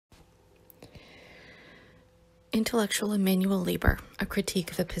Intellectual and Manual Labor, A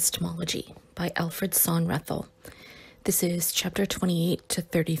Critique of Epistemology by Alfred Sohn-Rethel. This is chapter 28 to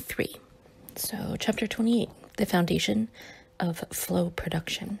 33. So chapter 28, the foundation of flow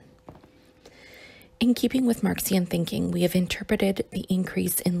production. In keeping with Marxian thinking, we have interpreted the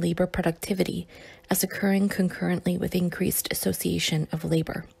increase in labor productivity as occurring concurrently with increased association of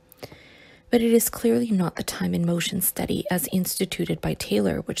labor. But it is clearly not the time and motion study as instituted by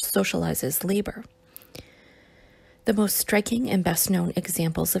Taylor which socializes labor. The most striking and best-known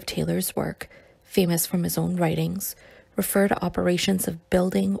examples of Taylor's work, famous from his own writings, refer to operations of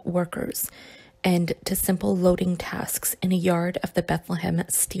building workers and to simple loading tasks in a yard of the Bethlehem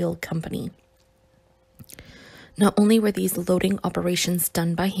Steel Company. Not only were these loading operations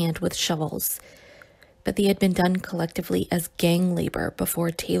done by hand with shovels, but they had been done collectively as gang labor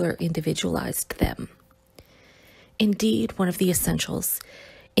before Taylor individualized them. Indeed, one of the essentials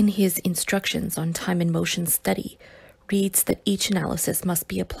in his instructions on time and motion study reads that each analysis must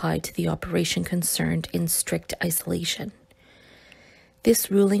be applied to the operation concerned in strict isolation. This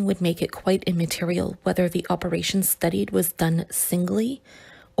ruling would make it quite immaterial whether the operation studied was done singly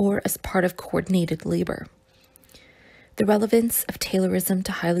or as part of coordinated labor. The relevance of Taylorism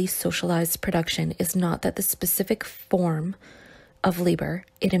to highly socialized production is not that the specific form of labor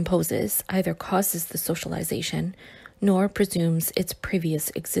it imposes either causes the socialization nor presumes its previous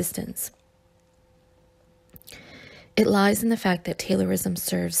existence. It lies in the fact that Taylorism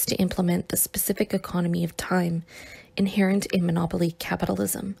serves to implement the specific economy of time inherent in monopoly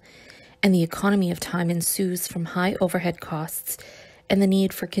capitalism, and the economy of time ensues from high overhead costs and the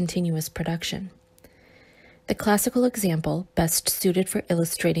need for continuous production. The classical example best suited for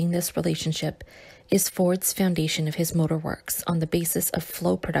illustrating this relationship is Ford's foundation of his motor works on the basis of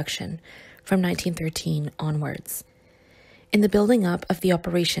flow production from 1913 onwards. In the building up of the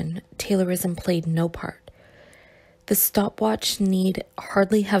operation, Taylorism played no part. The stopwatch need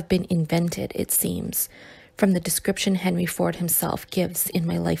hardly have been invented, it seems, from the description Henry Ford himself gives in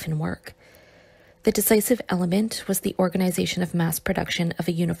My Life and Work. The decisive element was the organization of mass production of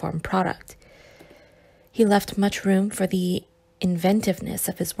a uniform product. He left much room for the inventiveness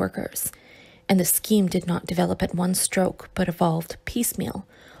of his workers, and the scheme did not develop at one stroke, but evolved piecemeal,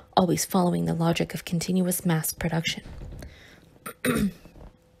 always following the logic of continuous mass production.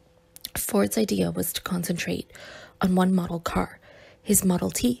 Ford's idea was to concentrate on one model car, his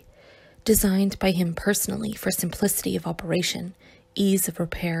Model T, designed by him personally for simplicity of operation, ease of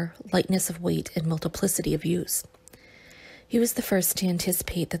repair, lightness of weight, and multiplicity of use. He was the first to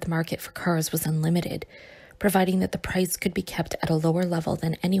anticipate that the market for cars was unlimited, providing that the price could be kept at a lower level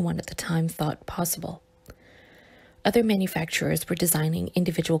than anyone at the time thought possible. Other manufacturers were designing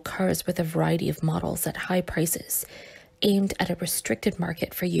individual cars with a variety of models at high prices, aimed at a restricted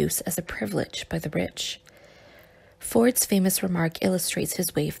market for use as a privilege by the rich. Ford's famous remark illustrates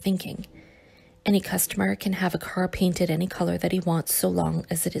his way of thinking. Any customer can have a car painted any color that he wants so long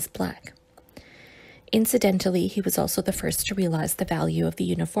as it is black. Incidentally, he was also the first to realize the value of the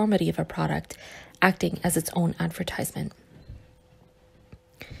uniformity of a product acting as its own advertisement.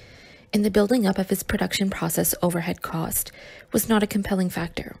 In the building up of his production process, overhead cost was not a compelling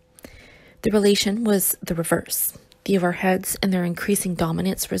factor. The relation was the reverse. The overheads and their increasing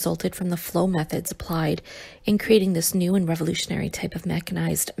dominance resulted from the flow methods applied in creating this new and revolutionary type of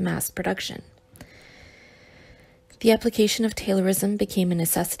mechanized mass production. The application of Taylorism became a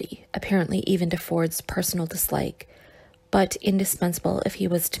necessity, apparently even to Ford's personal dislike, but indispensable if he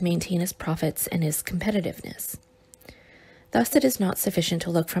was to maintain his profits and his competitiveness. Thus, it is not sufficient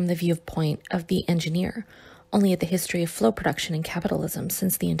to look from the viewpoint of the engineer only at the history of flow production in capitalism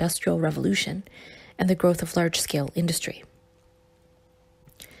since the Industrial Revolution and the growth of large-scale industry.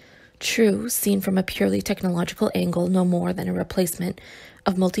 True, seen from a purely technological angle, no more than a replacement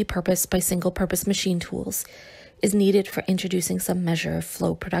of multi-purpose by single-purpose machine tools is needed for introducing some measure of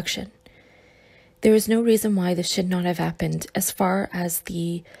flow production. There is no reason why this should not have happened as far as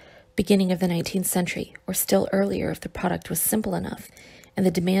the beginning of the 19th century, or still earlier if the product was simple enough and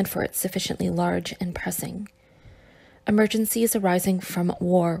the demand for it sufficiently large and pressing. Emergencies arising from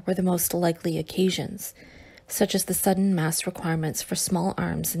war were the most likely occasions, such as the sudden mass requirements for small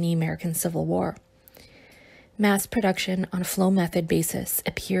arms in the American Civil War. Mass production on a flow method basis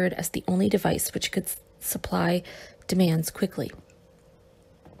appeared as the only device which could supply demands quickly.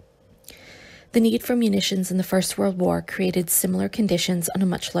 The need for munitions in the First World War created similar conditions on a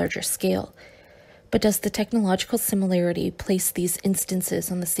much larger scale. But does the technological similarity place these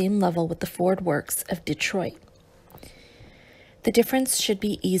instances on the same level with the Ford works of Detroit? The difference should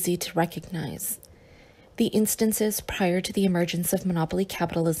be easy to recognize. The instances prior to the emergence of monopoly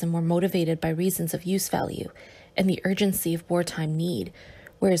capitalism were motivated by reasons of use value and the urgency of wartime need,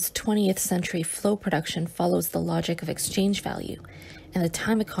 whereas 20th century flow production follows the logic of exchange value and the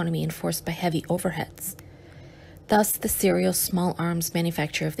time economy enforced by heavy overheads. Thus, the serial small arms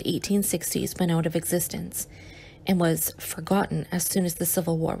manufacture of the 1860s went out of existence and was forgotten as soon as the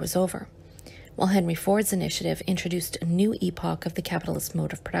Civil War was over, while Henry Ford's initiative introduced a new epoch of the capitalist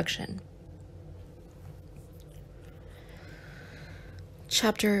mode of production.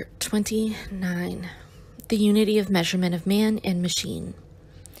 Chapter 29. The Unity of Measurement of Man and Machine.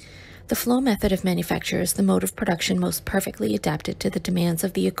 The flow method of manufacture is the mode of production most perfectly adapted to the demands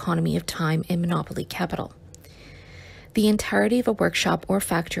of the economy of time and monopoly capital. The entirety of a workshop or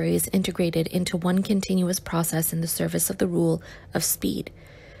factory is integrated into one continuous process in the service of the rule of speed.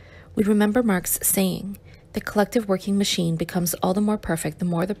 We remember Marx saying, "The collective working machine becomes all the more perfect the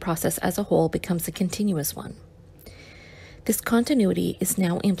more the process as a whole becomes a continuous one." This continuity is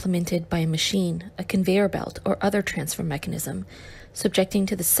now implemented by a machine, a conveyor belt, or other transfer mechanism, subjecting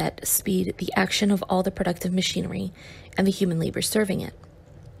to the set speed the action of all the productive machinery and the human labor serving it.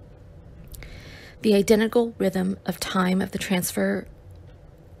 The identical rhythm of time of the transfer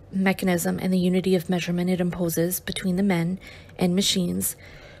mechanism and the unity of measurement it imposes between the men and machines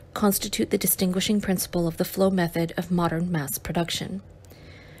constitute the distinguishing principle of the flow method of modern mass production.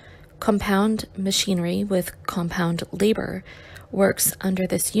 Compound machinery with compound labor works under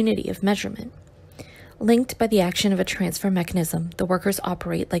this unity of measurement. Linked by the action of a transfer mechanism, the workers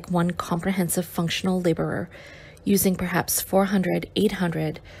operate like one comprehensive functional laborer, using perhaps 400,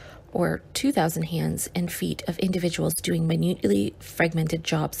 800, or 2,000 hands and feet of individuals doing minutely fragmented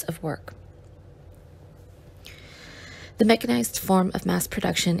jobs of work. The mechanized form of mass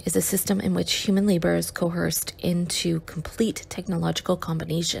production is a system in which human labor is coerced into complete technological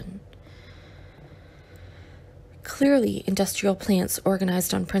combination. Clearly, industrial plants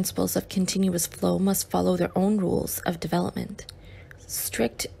organized on principles of continuous flow must follow their own rules of development.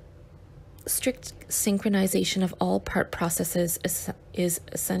 Strict synchronization of all part processes is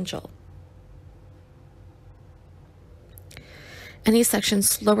essential. Any section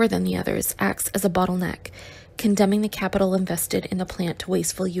slower than the others acts as a bottleneck, condemning the capital invested in the plant to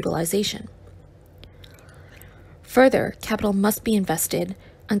wasteful utilization. Further, capital must be invested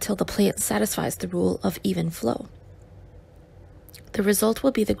until the plant satisfies the rule of even flow. The result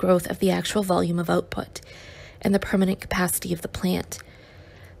will be the growth of the actual volume of output and the permanent capacity of the plant.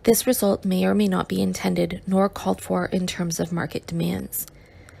 This result may or may not be intended nor called for in terms of market demands.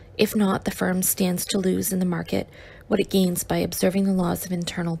 If not, the firm stands to lose in the market what it gains by observing the laws of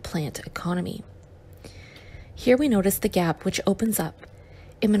internal plant economy. Here we notice the gap which opens up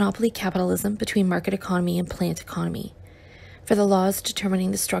in monopoly capitalism between market economy and plant economy. For the laws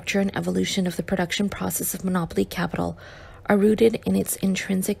determining the structure and evolution of the production process of monopoly capital are rooted in its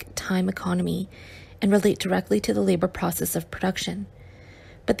intrinsic time economy and relate directly to the labor process of production.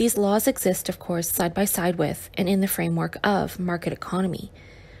 But these laws exist, of course, side by side with and in the framework of market economy.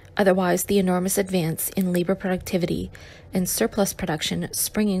 Otherwise, the enormous advance in labor productivity and surplus production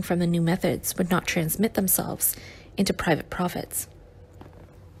springing from the new methods would not transmit themselves into private profits.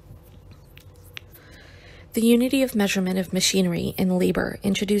 The unity of measurement of machinery and labor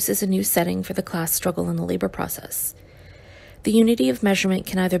introduces a new setting for the class struggle in the labor process. The unity of measurement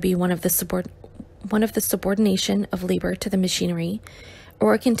can either be one of the subordination of labor to the machinery,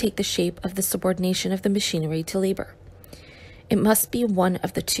 or it can take the shape of the subordination of the machinery to labor. It must be one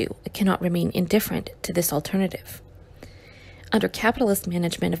of the two. It cannot remain indifferent to this alternative. Under capitalist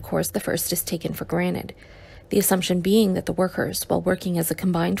management, of course, the first is taken for granted, the assumption being that the workers, while working as a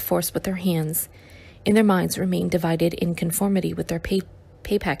combined force with their hands, in their minds remain divided in conformity with their pay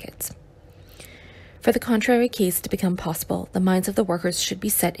packets. For the contrary case to become possible, the minds of the workers should be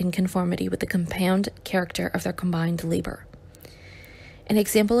set in conformity with the compound character of their combined labor. An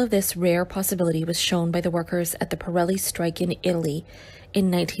example of this rare possibility was shown by the workers at the Pirelli strike in Italy in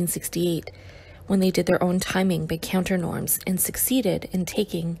 1968, when they did their own timing by counter norms and succeeded in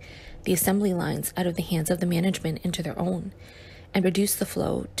taking the assembly lines out of the hands of the management into their own, and reduced the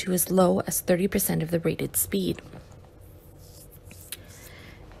flow to as low as 30% of the rated speed.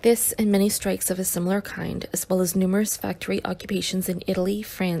 This and many strikes of a similar kind, as well as numerous factory occupations in Italy,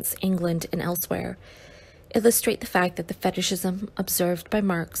 France, England, and elsewhere, illustrate the fact that the fetishism observed by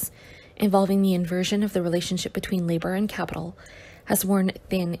Marx, involving the inversion of the relationship between labor and capital, has worn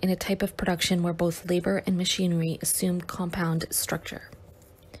thin in a type of production where both labor and machinery assume compound structure.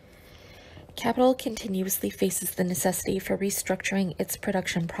 Capital continuously faces the necessity for restructuring its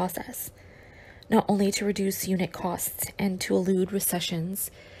production process, not only to reduce unit costs and to elude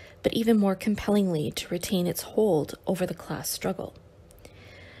recessions, but even more compellingly to retain its hold over the class struggle.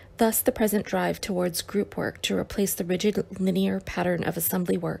 Thus, the present drive towards group work to replace the rigid linear pattern of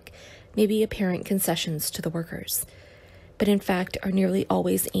assembly work may be apparent concessions to the workers, but in fact are nearly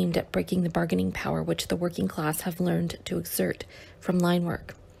always aimed at breaking the bargaining power which the working class have learned to exert from line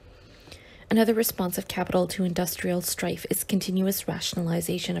work. Another response of capital to industrial strife is continuous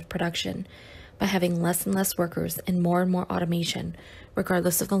rationalization of production by having less and less workers and more automation,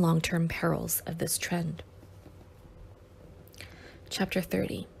 regardless of the long-term perils of this trend. Chapter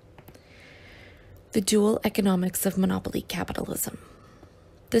 30. The dual economics of monopoly capitalism.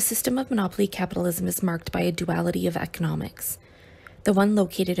 The system of monopoly capitalism is marked by a duality of economics, the one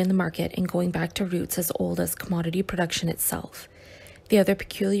located in the market and going back to roots as old as commodity production itself, the other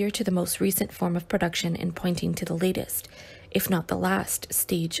peculiar to the most recent form of production and pointing to the latest, if not the last,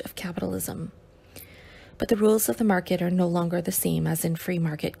 stage of capitalism. But the rules of the market are no longer the same as in free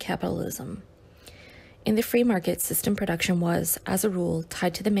market capitalism. In the free market, system production was, as a rule,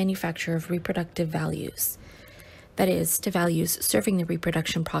 tied to the manufacture of reproductive values, that is, to values serving the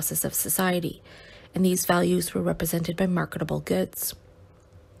reproduction process of society, and these values were represented by marketable goods.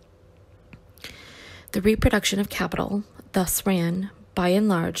 The reproduction of capital thus ran, by and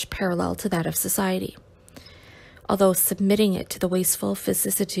large, parallel to that of society, although submitting it to the wasteful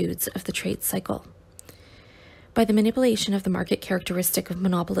vicissitudes of the trade cycle. By the manipulation of the market characteristic of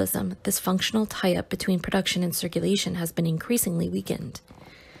monopolism, this functional tie-up between production and circulation has been increasingly weakened.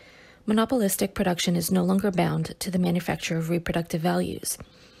 Monopolistic production is no longer bound to the manufacture of reproductive values,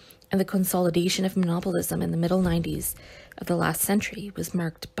 and the consolidation of monopolism in the middle 90s of the last century was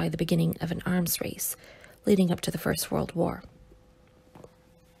marked by the beginning of an arms race leading up to the First World War.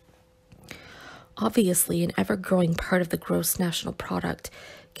 Obviously, an ever-growing part of the gross national product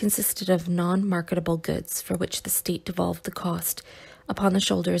consisted of non-marketable goods for which the state devolved the cost upon the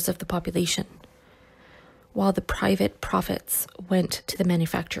shoulders of the population, while the private profits went to the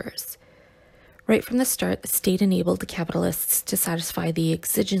manufacturers. Right from the start, the state enabled the capitalists to satisfy the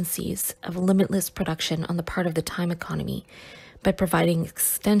exigencies of limitless production on the part of the time economy by providing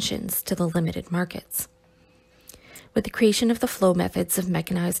extensions to the limited markets. With the creation of the flow methods of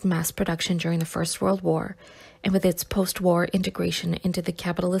mechanized mass production during the First World War, and with its post-war integration into the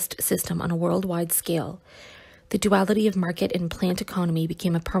capitalist system on a worldwide scale, the duality of market and plant economy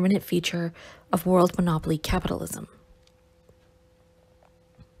became a permanent feature of world monopoly capitalism.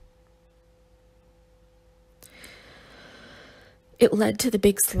 It led to the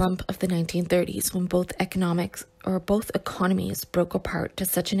big slump of the 1930s when both economies broke apart to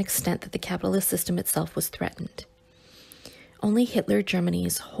such an extent that the capitalist system itself was threatened. Only Hitler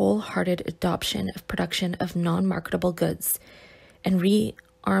Germany's wholehearted adoption of production of non-marketable goods and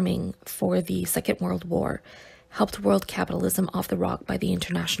rearming for the Second World War helped world capitalism off the rock by the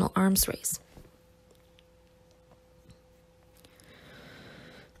international arms race.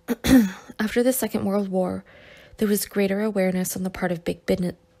 After the Second World War, there was greater awareness on the part of big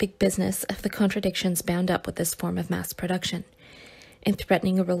business of the contradictions bound up with this form of mass production and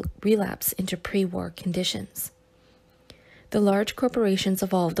threatening a relapse into pre-war conditions. The large corporations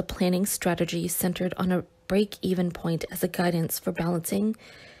evolved a planning strategy centered on a break-even point as a guidance for balancing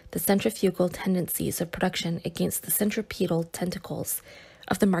the centrifugal tendencies of production against the centripetal tentacles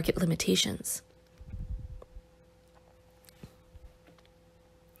of the market limitations.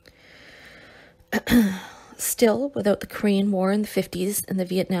 Still, without the Korean War in the 50s and the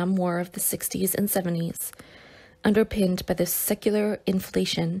Vietnam War of the 60s and 70s, underpinned by the secular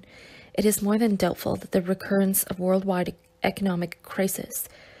inflation, it is more than doubtful that the recurrence of worldwide economic crisis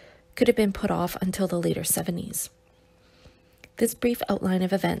could have been put off until the later 70s. This brief outline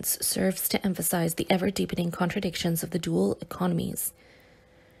of events serves to emphasize the ever-deepening contradictions of the dual economies,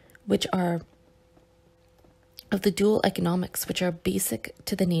 which are basic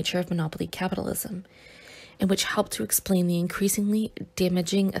to the nature of monopoly capitalism, and which help to explain the increasingly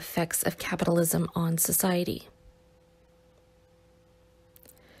damaging effects of capitalism on society.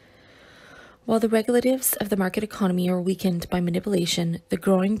 While the regulatives of the market economy are weakened by manipulation, the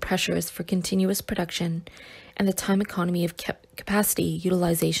growing pressures for continuous production and the time economy of capacity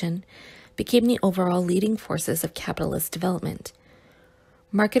utilization became the overall leading forces of capitalist development.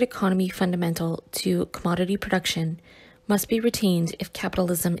 Market economy fundamental to commodity production must be retained if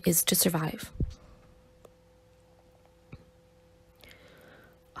capitalism is to survive.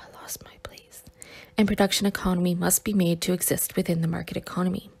 I lost my place. And production economy must be made to exist within the market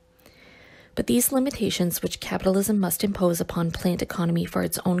economy. But these limitations which capitalism must impose upon plant economy for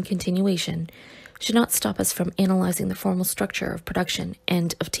its own continuation should not stop us from analyzing the formal structure of production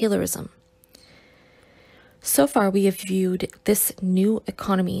and of Taylorism. So far, we have viewed this new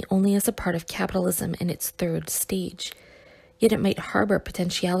economy only as a part of capitalism in its third stage, yet it might harbor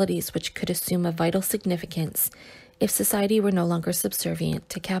potentialities which could assume a vital significance if society were no longer subservient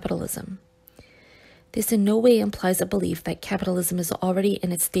to capitalism. This in no way implies a belief that capitalism is already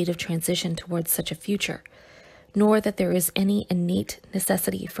in its state of transition towards such a future, nor that there is any innate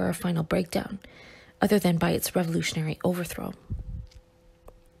necessity for a final breakdown, other than by its revolutionary overthrow.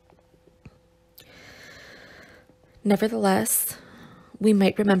 Nevertheless, we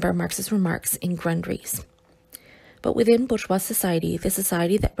might remember Marx's remarks in Grundrisse. But within bourgeois society, the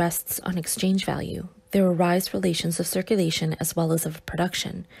society that rests on exchange value, there arise relations of circulation as well as of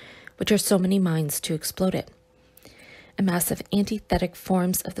production, which are so many minds to explode it. A mass of antithetic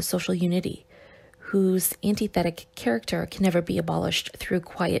forms of the social unity, whose antithetic character can never be abolished through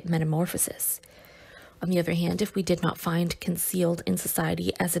quiet metamorphosis. On the other hand, if we did not find concealed in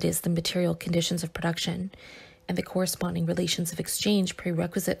society as it is the material conditions of production and the corresponding relations of exchange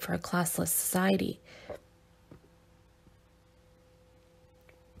prerequisite for a classless society,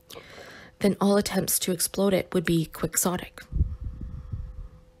 then all attempts to explode it would be quixotic.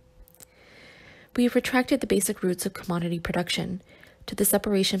 We have retracted the basic roots of commodity production to the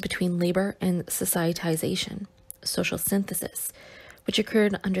separation between labor and societization, social synthesis, which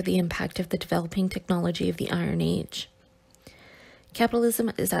occurred under the impact of the developing technology of the Iron Age.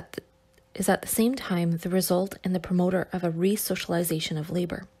 Capitalism is at the same time the result and the promoter of a re-socialization of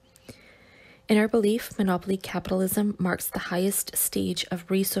labor. In our belief, monopoly capitalism marks the highest stage of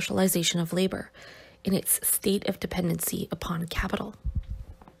re-socialization of labor in its state of dependency upon capital.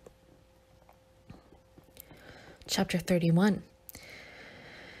 Chapter 31.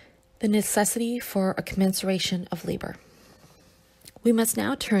 The necessity for a commensuration of labor. We must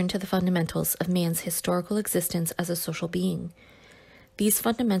now turn to the fundamentals of man's historical existence as a social being. These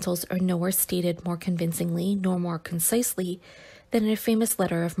fundamentals are nowhere stated more convincingly nor more concisely than in a famous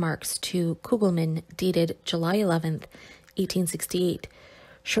letter of Marx to Kugelmann dated July 11th, 1868,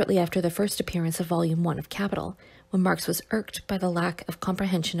 shortly after the first appearance of Volume 1 of Capital, when Marx was irked by the lack of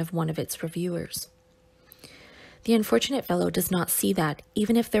comprehension of one of its reviewers. The unfortunate fellow does not see that,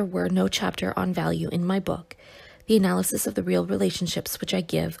 even if there were no chapter on value in my book, the analysis of the real relationships which I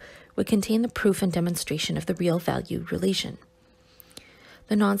give would contain the proof and demonstration of the real value relation.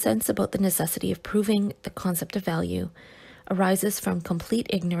 The nonsense about the necessity of proving the concept of value arises from complete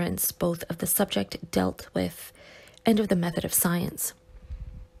ignorance both of the subject dealt with and of the method of science.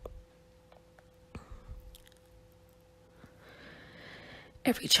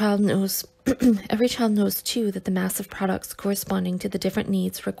 Every child knows too that the mass of products corresponding to the different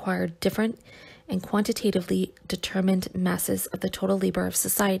needs require different and quantitatively determined masses of the total labor of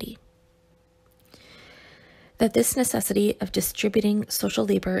society. That this necessity of distributing social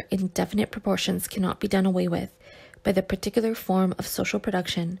labor in definite proportions cannot be done away with by the particular form of social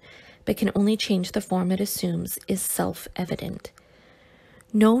production, but can only change the form it assumes, is self-evident.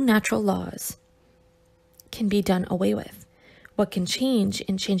 No natural laws can be done away with. What can change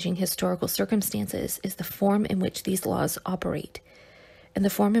in changing historical circumstances is the form in which these laws operate, and the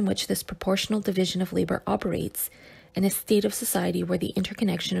form in which this proportional division of labor operates in a state of society where the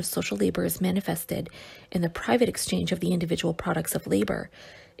interconnection of social labor is manifested in the private exchange of the individual products of labor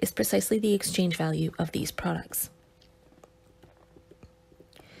is precisely the exchange value of these products.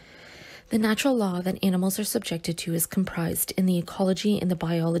 The natural law that animals are subjected to is comprised in the ecology and the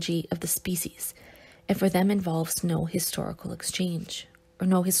biology of the species, and for them involves no historical exchange, or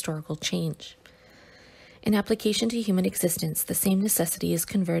no historical change. In application to human existence, the same necessity is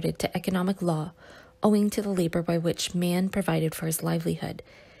converted to economic law owing to the labor by which man provided for his livelihood,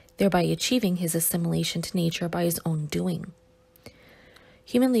 thereby achieving his assimilation to nature by his own doing.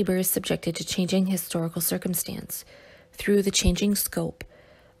 Human labor is subjected to changing historical circumstance through the changing scope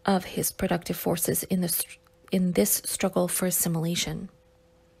of his productive forces in this struggle for assimilation.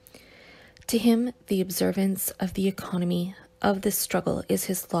 To him, the observance of the economy of this struggle is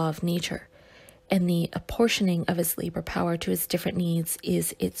his law of nature, and the apportioning of his labor power to his different needs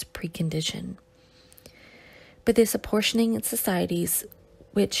is its precondition. But this apportioning in societies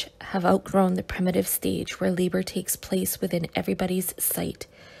which have outgrown the primitive stage where labor takes place within everybody's sight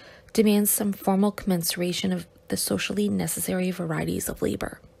demands some formal commensuration of the socially necessary varieties of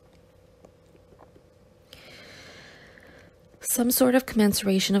labor. Some sort of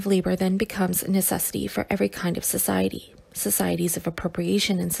commensuration of labor then becomes a necessity for every kind of society, societies of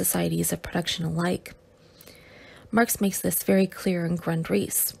appropriation and societies of production alike. Marx makes this very clear in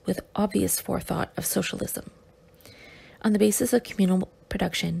Grundrisse, with obvious forethought of socialism. On the basis of communal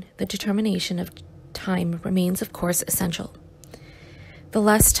production, the determination of time remains, of course, essential. The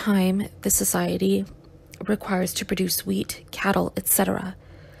less time the society requires to produce wheat, cattle, etc.,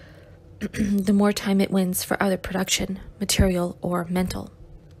 the more time it wins for other production, material or mental.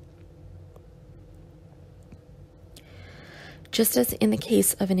 Just as in the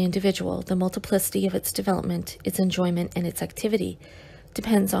case of an individual, the multiplicity of its development, its enjoyment, and its activity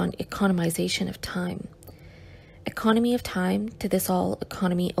depends on economization of time. Economy of time, to this all,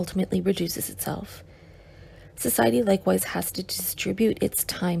 economy ultimately reduces itself. Society likewise has to distribute its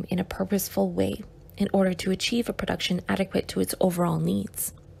time in a purposeful way in order to achieve a production adequate to its overall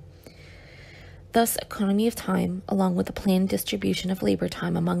needs. Thus, economy of time, along with the planned distribution of labor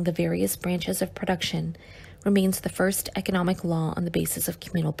time among the various branches of production, remains the first economic law on the basis of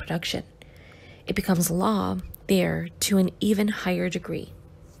communal production. It becomes law there to an even higher degree.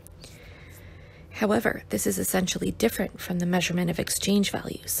 However, this is essentially different from the measurement of exchange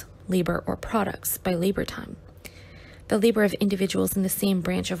values, labor or products, by labor time. The labor of individuals in the same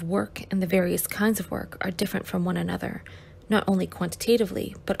branch of work and the various kinds of work are different from one another, not only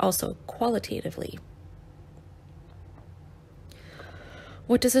quantitatively, but also qualitatively.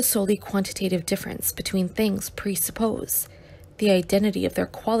 What does a solely quantitative difference between things presuppose? The identity of their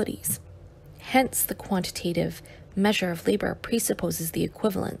qualities. Hence, the quantitative measure of labor presupposes the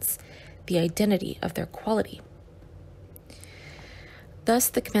equivalence, the identity of their quality. Thus,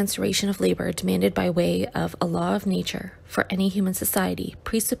 the commensuration of labor demanded by way of a law of nature for any human society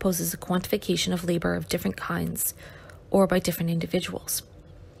presupposes a quantification of labor of different kinds or by different individuals.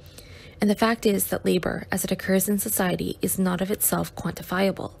 And the fact is that labor, as it occurs in society, is not of itself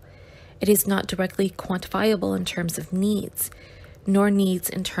quantifiable. It is not directly quantifiable in terms of needs, nor needs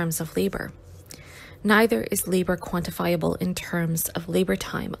in terms of labor. Neither is labor quantifiable in terms of labor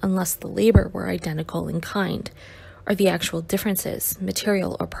time unless the labor were identical in kind, or the actual differences,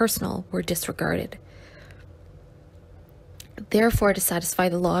 material or personal, were disregarded. Therefore, to satisfy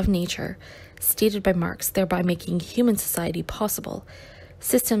the law of nature, stated by Marx, thereby making human society possible,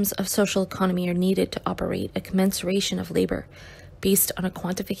 systems of social economy are needed to operate a commensuration of labor based on a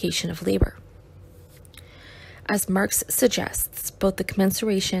quantification of labor. As Marx suggests, both the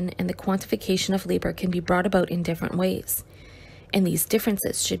commensuration and the quantification of labor can be brought about in different ways, and these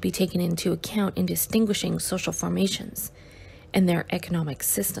differences should be taken into account in distinguishing social formations and their economic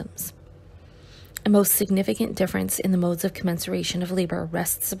systems. A most significant difference in the modes of commensuration of labor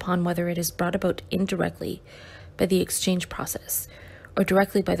rests upon whether it is brought about indirectly by the exchange process or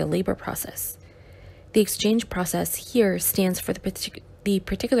directly by the labor process. The exchange process here stands for the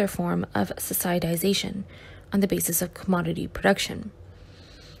particular form of societization on the basis of commodity production.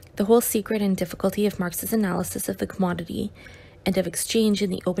 The whole secret and difficulty of Marx's analysis of the commodity and of exchange in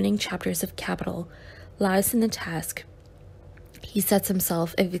the opening chapters of Capital lies in the task he sets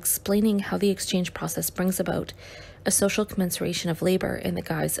himself of explaining how the exchange process brings about a social commensuration of labor in the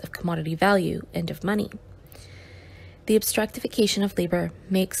guise of commodity value and of money. The abstractification of labor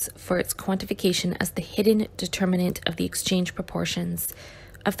makes for its quantification as the hidden determinant of the exchange proportions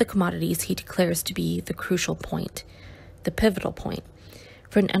of the commodities he declares to be the crucial point, the pivotal point,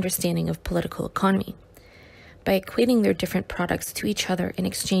 for an understanding of political economy. By equating their different products to each other in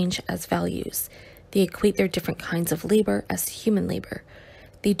exchange as values, they equate their different kinds of labor as human labor.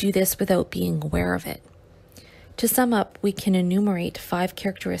 They do this without being aware of it. To sum up, we can enumerate 5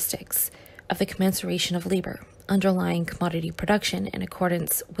 characteristics of the commensuration of labor underlying commodity production in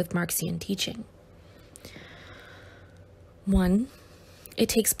accordance with Marxian teaching. 1. It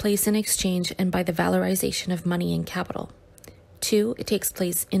takes place in exchange and by the valorization of money and capital. 2. It takes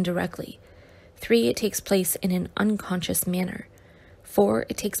place indirectly. 3. It takes place in an unconscious manner. 4.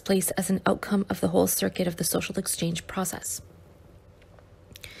 It takes place as an outcome of the whole circuit of the social exchange process.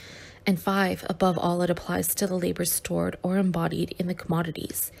 And 5. Above all, it applies to the labor stored or embodied in the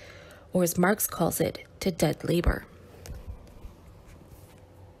commodities, or as Marx calls it, to dead labor.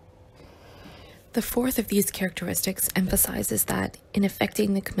 The fourth of these characteristics emphasizes that, in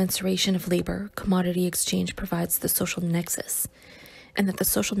effecting the commensuration of labor, commodity exchange provides the social nexus, and that the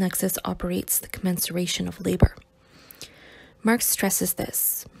social nexus operates the commensuration of labor. Marx stresses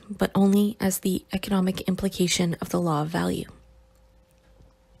this, but only as the economic implication of the law of value.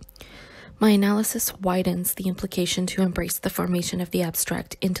 My analysis widens the implication to embrace the formation of the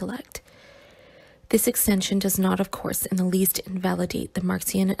abstract intellect. This extension does not, of course, in the least invalidate the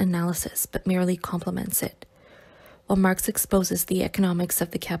Marxian analysis, but merely complements it. While Marx exposes the economics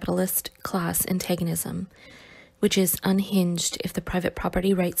of the capitalist class antagonism, which is unhinged if the private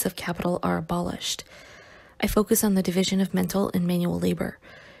property rights of capital are abolished, I focus on the division of mental and manual labor,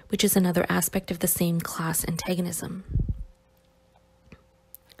 which is another aspect of the same class antagonism.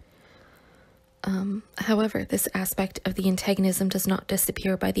 However, this aspect of the antagonism does not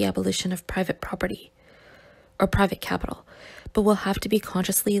disappear by the abolition of private property. or private capital, but will have to be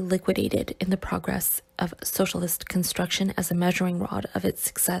consciously liquidated in the progress of socialist construction as a measuring rod of its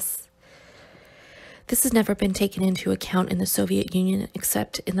success. This has never been taken into account in the Soviet Union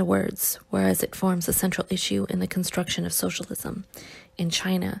except in the words, whereas it forms a central issue in the construction of socialism in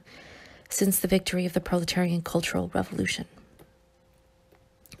China since the victory of the proletarian cultural revolution.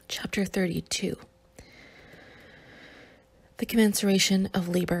 Chapter 32. The commensuration of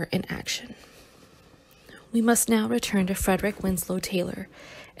labor in action. We must now return to Frederick Winslow Taylor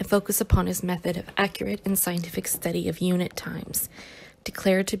and focus upon his method of accurate and scientific study of unit times,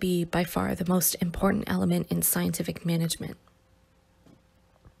 declared to be by far the most important element in scientific management.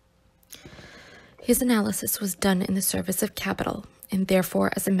 His analysis was done in the service of capital, and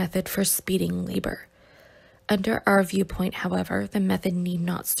therefore as a method for speeding labor. Under our viewpoint, however, the method need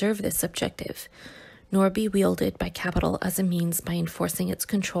not serve this objective, nor be wielded by capital as a means by enforcing its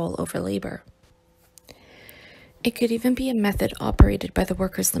control over labor. It could even be a method operated by the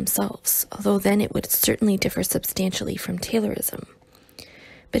workers themselves, although then it would certainly differ substantially from Taylorism.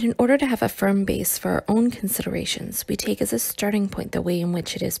 But in order to have a firm base for our own considerations, we take as a starting point the way in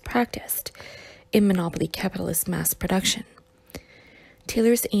which it is practiced in monopoly capitalist mass production.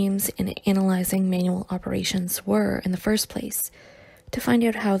 Taylor's aims in analyzing manual operations were, in the first place, to find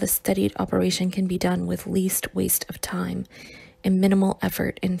out how the studied operation can be done with least waste of time and minimal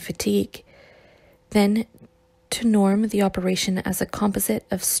effort and fatigue, then to norm the operation as a composite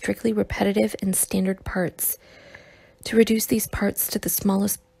of strictly repetitive and standard parts, to reduce these parts to the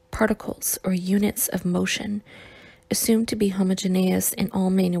smallest particles or units of motion, assumed to be homogeneous in all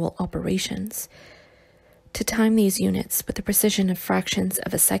manual operations, to time these units with the precision of fractions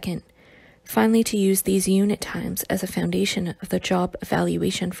of a second, finally to use these unit times as a foundation of the job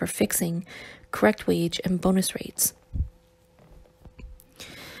evaluation for fixing correct wage and bonus rates.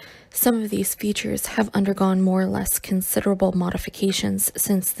 Some of these features have undergone more or less considerable modifications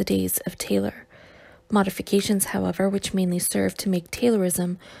since the days of Taylor. Modifications, however, which mainly serve to make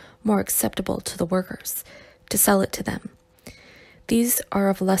Taylorism more acceptable to the workers, to sell it to them. These are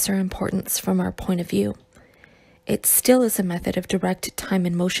of lesser importance from our point of view. It still is a method of direct time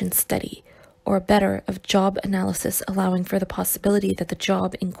and motion study, or better, of job analysis, allowing for the possibility that the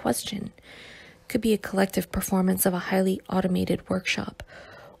job in question could be a collective performance of a highly automated workshop,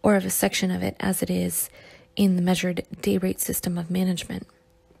 or of a section of it as it is in the measured day rate system of management.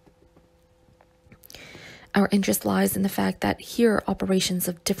 Our interest lies in the fact that here operations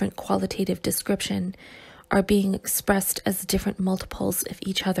of different qualitative description are being expressed as different multiples of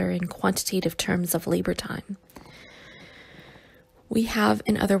each other in quantitative terms of labor time. We have,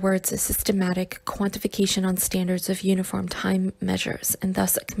 in other words, a systematic quantification on standards of uniform time measures, and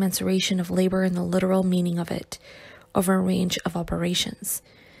thus a commensuration of labor in the literal meaning of it over a range of operations.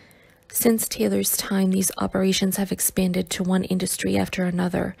 Since Taylor's time, these operations have expanded to one industry after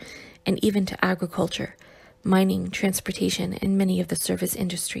another, and even to agriculture, mining, transportation, and many of the service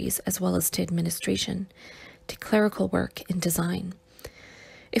industries, as well as to administration, to clerical work and design.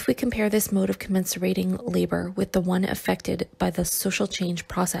 If we compare this mode of commensurating labor with the one affected by the social change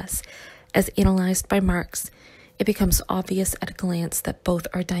process, as analyzed by Marx, it becomes obvious at a glance that both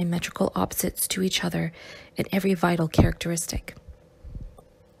are diametrical opposites to each other in every vital characteristic.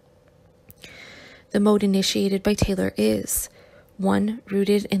 The mode initiated by Taylor is 1.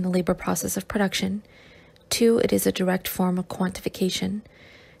 Rooted in the labor process of production. 2. It is a direct form of quantification.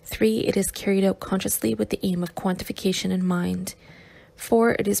 3. It is carried out consciously with the aim of quantification in mind.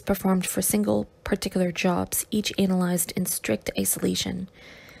 4. It is performed for single, particular jobs, each analyzed in strict isolation,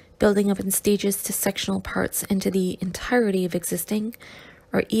 building up in stages to sectional parts and to the entirety of existing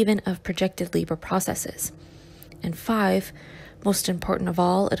or even of projected labor processes. And 5, most important of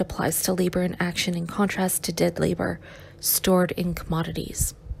all, it applies to labor in action in contrast to dead labor stored in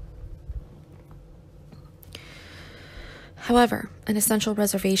commodities. However, an essential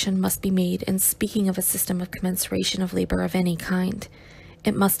reservation must be made in speaking of a system of commensuration of labor of any kind.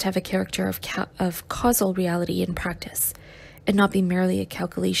 It must have a character of causal reality in practice, and not be merely a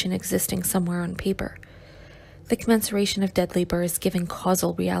calculation existing somewhere on paper. The commensuration of dead labor is given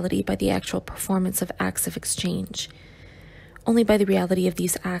causal reality by the actual performance of acts of exchange. Only by the reality of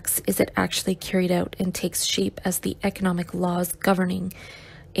these acts is it actually carried out and takes shape as the economic laws governing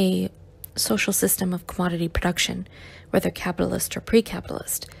a social system of commodity production, whether capitalist or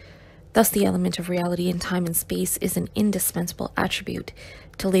pre-capitalist. Thus, the element of reality in time and space is an indispensable attribute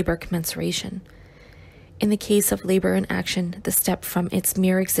to labor commensuration. In the case of labor in action, the step from its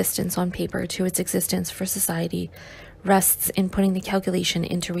mere existence on paper to its existence for society rests in putting the calculation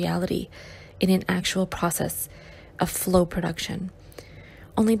into reality in an actual process of flow production.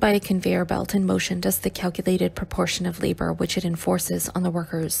 Only by a conveyor belt in motion does the calculated proportion of labor which it enforces on the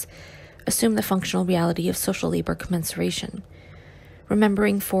workers assume the functional reality of social labor commensuration.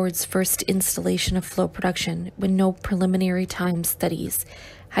 Remembering Ford's first installation of flow production, when no preliminary time studies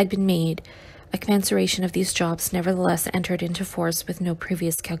had been made, a commensuration of these jobs nevertheless entered into force with no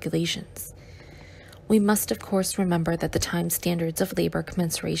previous calculations. We must, of course, remember that the time standards of labor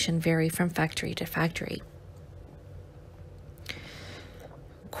commensuration vary from factory to factory,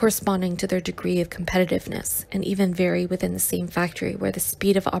 corresponding to their degree of competitiveness, and even vary within the same factory where the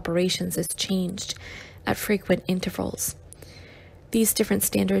speed of operations is changed at frequent intervals. These different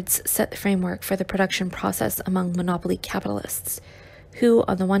standards set the framework for the production process among monopoly capitalists, who,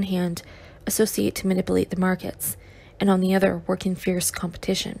 on the one hand, associate to manipulate the markets, and on the other, work in fierce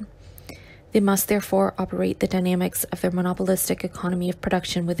competition. They must therefore operate the dynamics of their monopolistic economy of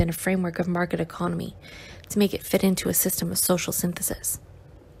production within a framework of market economy to make it fit into a system of social synthesis.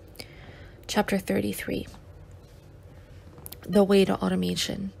 Chapter 33. The Way to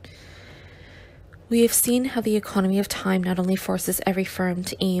Automation. We have seen how the economy of time not only forces every firm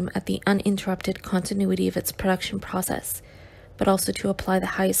to aim at the uninterrupted continuity of its production process, but also to apply the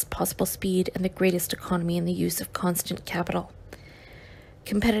highest possible speed and the greatest economy in the use of constant capital.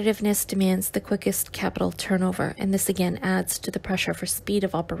 Competitiveness demands the quickest capital turnover, and this again adds to the pressure for speed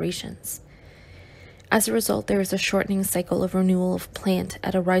of operations. As a result, there is a shortening cycle of renewal of plant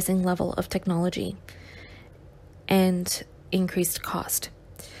at a rising level of technology and increased cost.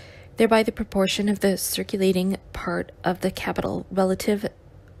 Thereby, the proportion of the circulating part of the capital relative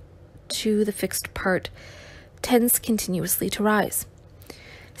to the fixed part tends continuously to rise.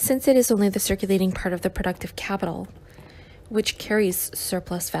 Since it is only the circulating part of the productive capital which carries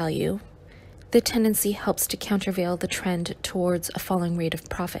surplus value, the tendency helps to countervail the trend towards a falling rate of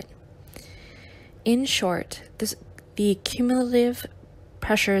profit. In short, the cumulative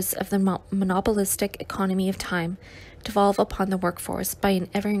pressures of the monopolistic economy of time devolve upon the workforce by an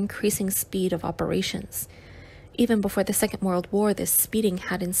ever-increasing speed of operations. Even before the Second World War, this speeding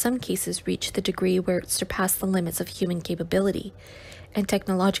had in some cases reached the degree where it surpassed the limits of human capability, and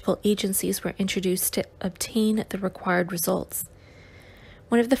technological agencies were introduced to obtain the required results.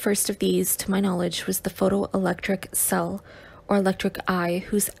 One of the first of these, to my knowledge, was the photoelectric cell, or electric eye,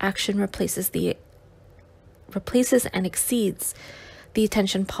 whose action replaces and exceeds the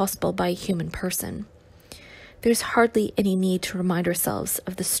attention possible by a human person. There's hardly any need to remind ourselves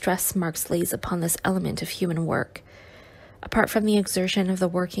of the stress Marx lays upon this element of human work. Apart from the exertion of the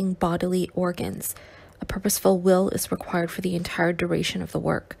working bodily organs, a purposeful will is required for the entire duration of the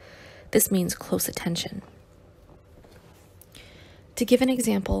work. This means close attention. To give an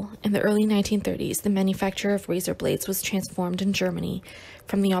example, in the early 1930s, the manufacture of razor blades was transformed in Germany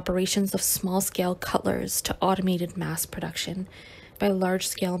from the operations of small-scale cutlers to automated mass production by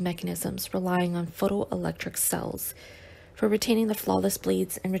large-scale mechanisms relying on photoelectric cells for retaining the flawless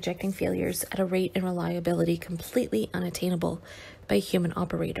blades and rejecting failures at a rate and reliability completely unattainable by a human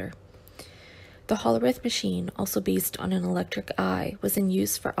operator. The Sohn-Rethel machine, also based on an electric eye, was in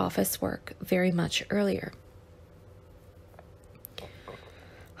use for office work very much earlier.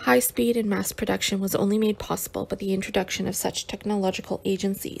 High speed and mass production was only made possible by the introduction of such technological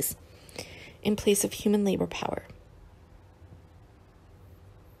agencies in place of human labor power.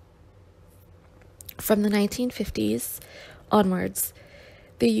 From the 1950s onwards,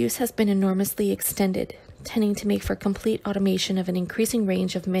 their use has been enormously extended, tending to make for complete automation of an increasing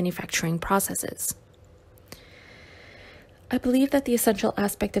range of manufacturing processes. I believe that the essential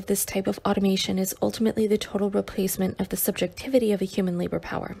aspect of this type of automation is ultimately the total replacement of the subjectivity of a human labor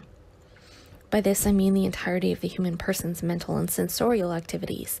power. By this, I mean the entirety of the human person's mental and sensorial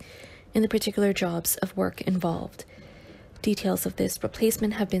activities in the particular jobs of work involved. Details of this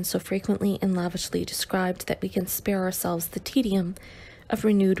replacement have been so frequently and lavishly described that we can spare ourselves the tedium of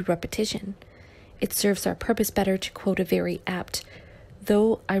renewed repetition. It serves our purpose better to quote a very apt,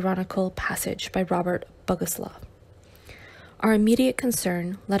 though ironical, passage by Robert Boguslav. Our immediate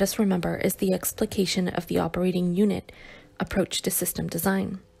concern, let us remember, is the explication of the operating unit approach to system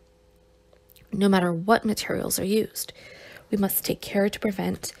design. No matter what materials are used, we must take care to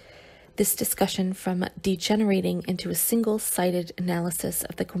prevent this discussion from degenerating into a single-sided analysis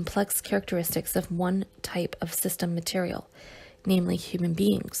of the complex characteristics of one type of system material, namely human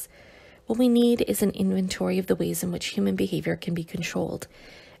beings. What we need is an inventory of the ways in which human behavior can be controlled,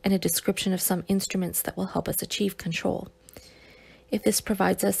 and a description of some instruments that will help us achieve control. If this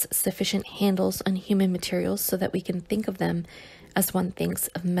provides us sufficient handles on human materials so that we can think of them as one thinks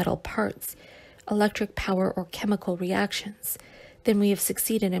of metal parts, electric power, or chemical reactions, then we have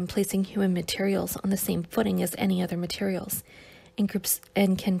succeeded in placing human materials on the same footing as any other materials,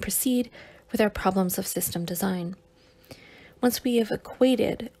 and can proceed with our problems of system design. Once we have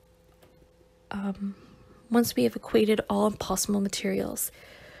equated all possible materials,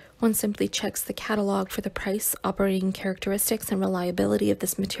 one simply checks the catalog for the price, operating characteristics, and reliability of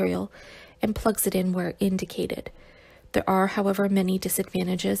this material and plugs it in where indicated. There are, however, many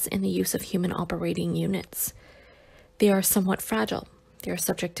disadvantages in the use of human operating units. They are somewhat fragile. They are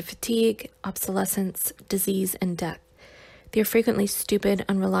subject to fatigue, obsolescence, disease, and death. They are frequently stupid,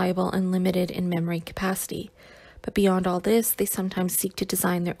 unreliable, and limited in memory capacity. But beyond all this, they sometimes seek to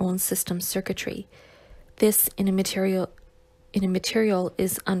design their own system circuitry. This, in a material,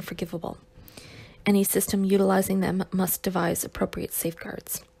 is unforgivable. Any system utilizing them must devise appropriate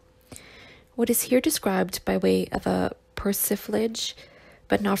safeguards. What is here described by way of a persiflage,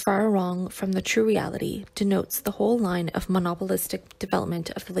 but not far wrong from the true reality, denotes the whole line of monopolistic development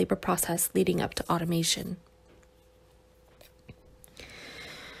of the labor process leading up to automation.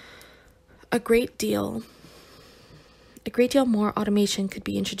 A great deal more automation could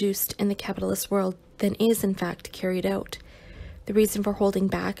be introduced in the capitalist world than is in fact carried out. The reason for holding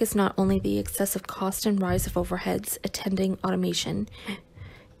back is not only the excessive cost and rise of overheads attending automation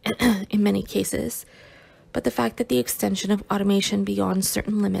in many cases, but the fact that the extension of automation beyond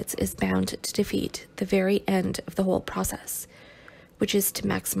certain limits is bound to defeat the very end of the whole process, which is to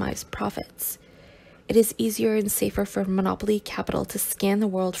maximize profits. It is easier and safer for monopoly capital to scan the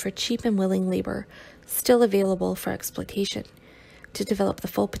world for cheap and willing labor, still available for exploitation. To develop the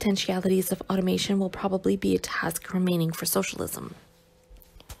full potentialities of automation will probably be a task remaining for socialism.